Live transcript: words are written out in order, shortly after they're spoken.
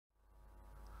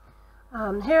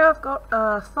Here I've got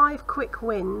 5 quick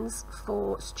wins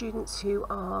for students who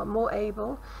are more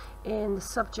able in the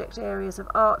subject areas of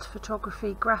art,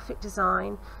 photography, graphic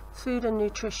design, food and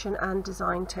nutrition and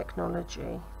design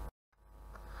technology.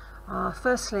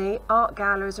 Firstly, art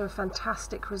galleries are a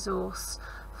fantastic resource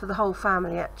for the whole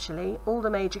family actually. All the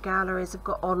major galleries have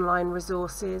got online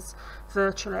resources,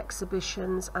 virtual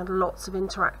exhibitions and lots of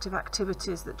interactive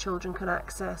activities that children can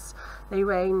access. They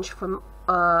range from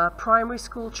primary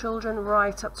school children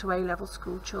right up to A-level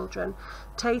school children.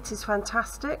 Tate is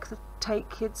fantastic. The Tate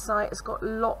Kids site has got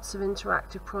lots of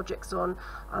interactive projects on,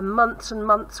 months and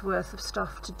months worth of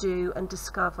stuff to do and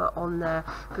discover on there,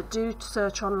 but do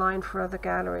search online for other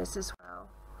galleries as well.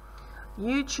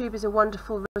 YouTube is a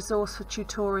wonderful resource for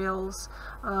tutorials,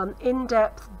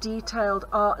 in-depth, detailed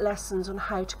art lessons on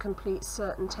how to complete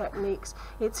certain techniques.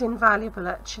 It's invaluable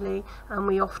actually, and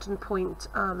we often point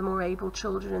the more able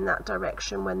children in that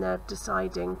direction when they're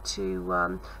deciding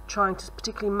to trying to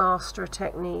particularly master a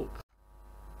technique.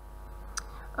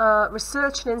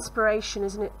 Research and inspiration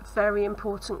is a very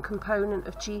important component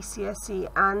of GCSE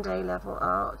and A-level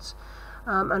art.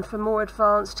 And for more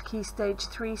advanced Key Stage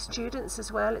 3 students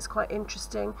as well, it's quite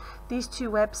interesting. These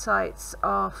 2 websites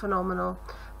are phenomenal.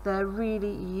 They're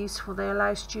really useful. They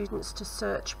allow students to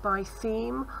search by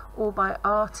theme or by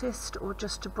artist or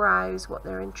just to browse what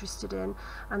they're interested in,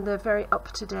 and they're very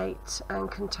up to date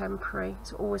and contemporary.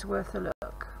 It's always worth a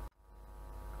look.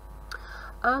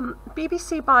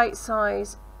 BBC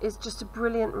Bitesize is just a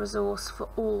brilliant resource for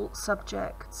all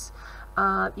subjects.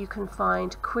 You can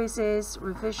find quizzes,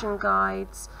 revision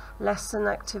guides, lesson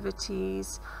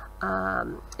activities,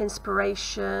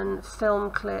 inspiration, film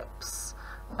clips,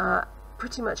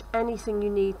 pretty much anything you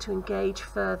need to engage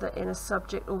further in a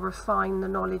subject or refine the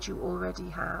knowledge you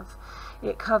already have.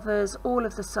 It covers all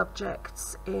of the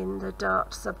subjects in the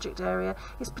Dart subject area.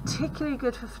 It's particularly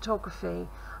good for photography,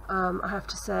 I have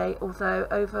to say, although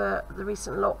over the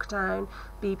recent lockdown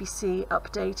BBC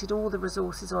updated all the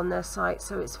resources on their site,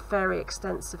 so it's very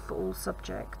extensive for all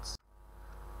subjects.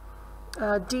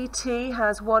 DT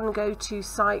has one go-to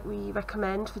site we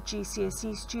recommend for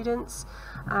GCSE students,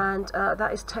 and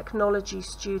that is Technology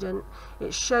Student.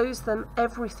 It shows them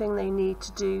everything they need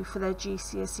to do for their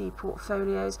GCSE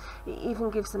portfolios. It even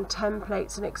gives them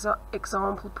templates and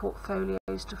example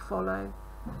portfolios to follow.